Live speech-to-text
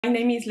My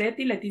name is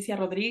Leticia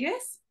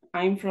Rodriguez.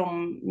 I'm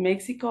from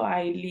Mexico.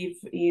 I live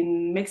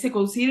in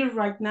Mexico City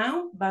right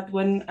now, but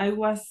when I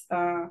was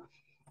a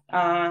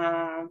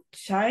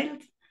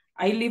child,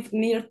 I lived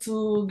near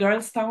to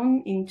Girls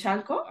Town in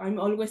Chalco. I'm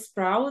always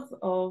proud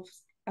of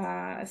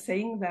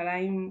saying that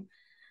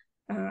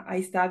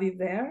I studied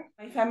there.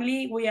 My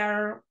family, we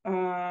are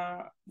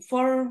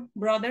four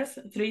brothers,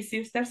 three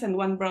sisters, and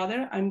one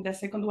brother. I'm the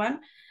second one.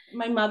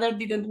 My mother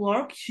didn't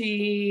work.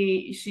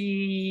 She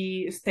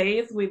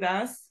stayed with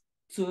us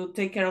to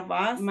take care of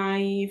us.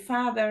 My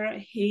father,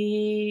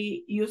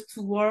 he used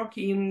to work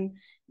in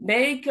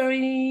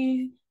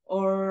bakery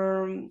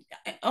or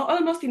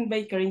almost in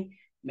bakery,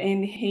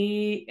 and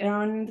he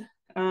earned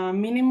a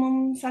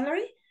minimum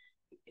salary,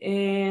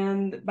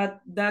 but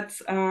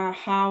that's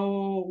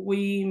how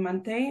we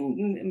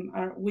maintain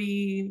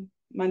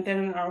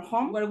our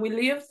home where we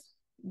lived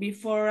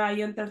before I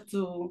entered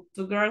to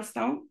Girls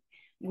Town.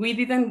 We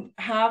didn't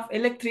have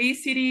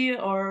electricity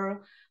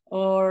or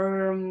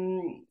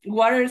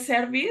water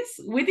service.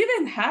 We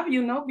didn't have,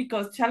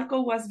 because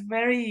Chalco was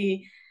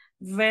very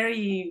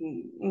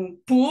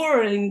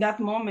poor in that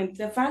moment.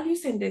 The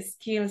values and the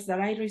skills that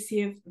I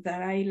received,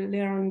 that I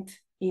learned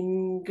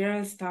in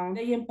Girls Town,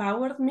 they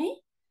empowered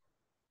me.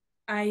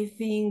 I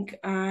think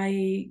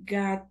I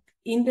got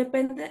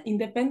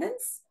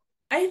independence.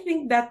 I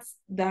think that's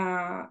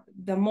the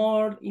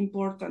more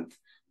important,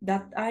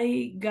 that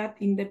I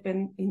got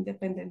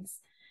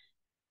independence.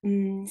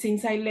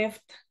 Since I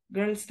left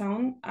Girls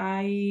Town,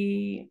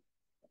 I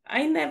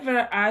never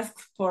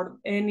asked for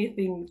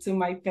anything to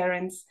my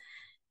parents,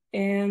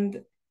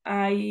 and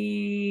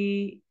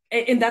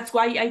and that's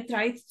why I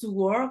tried to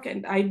work,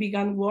 and I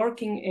began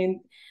working.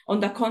 And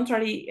on the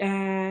contrary,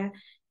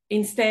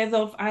 instead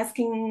of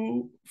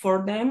asking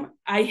for them,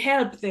 I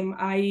helped them.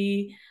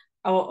 Uh,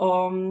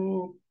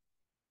 um,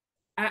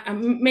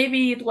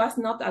 Maybe it was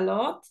not a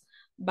lot,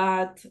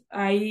 but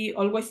I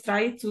always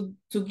try to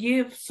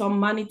give some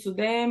money to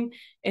them,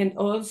 and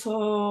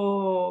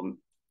also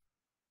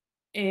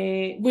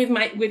with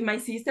my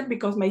sister,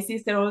 because my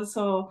sister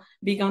also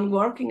began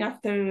working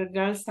after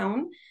Girls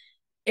Town.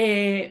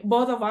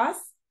 Both of us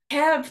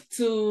helped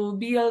to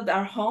build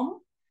our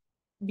home,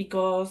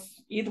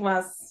 because it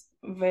was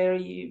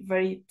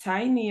very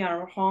tiny,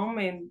 our home,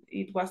 and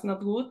it was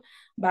not good.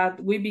 But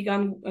we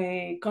began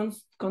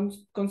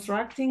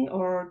constructing,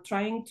 or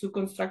trying to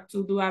construct,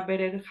 to do a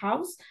better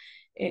house,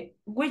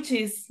 which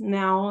is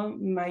now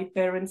my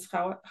parents'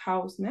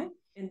 house.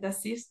 And the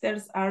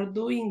sisters are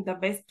doing the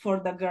best for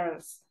the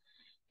girls.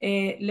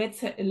 Let's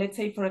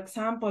say, for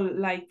example,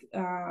 like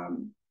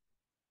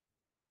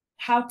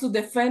how to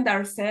defend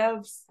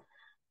ourselves.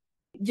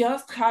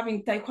 Just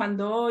having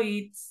taekwondo,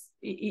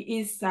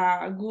 is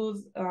a good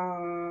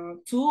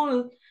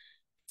tool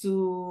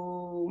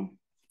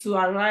to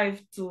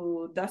arrive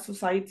to that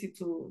society,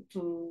 to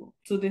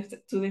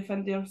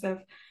defend yourself.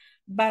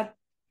 But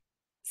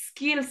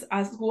skills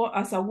as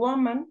a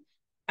woman,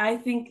 I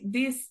think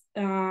this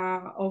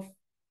of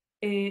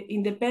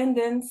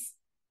independence,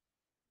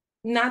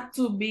 not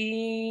to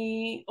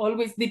be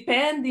always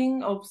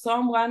depending of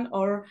someone,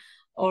 or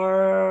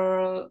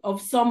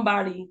of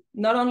somebody,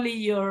 not only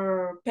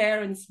your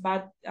parents,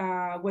 but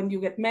when you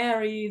get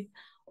married,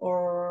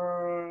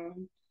 or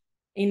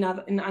in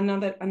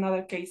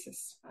another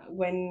cases,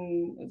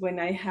 when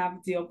I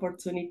have the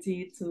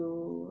opportunity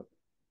to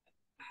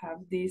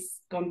have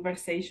this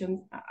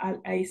conversation,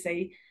 I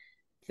say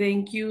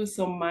thank you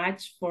so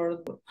much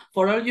for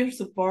all your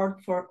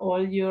support, for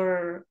all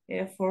your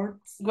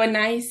efforts. When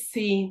I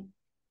see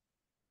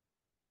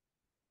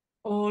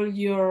all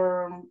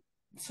your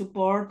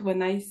support,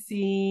 when I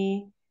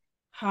see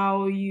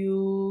how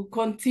you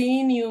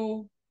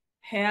continue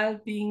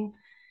helping,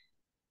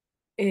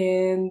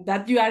 and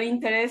that you are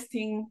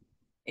interested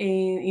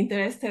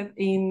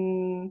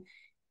in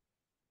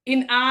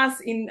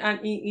us,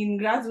 in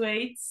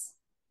graduates,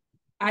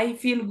 I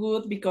feel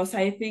good, because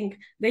I think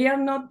they are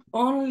not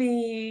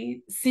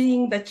only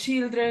seeing the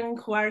children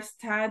who are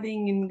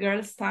studying in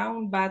Girls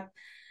Town, but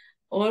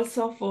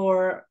also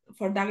for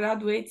the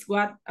graduates,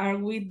 what are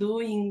we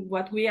doing,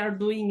 what we are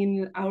doing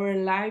in our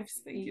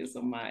lives. Thank you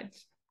so much.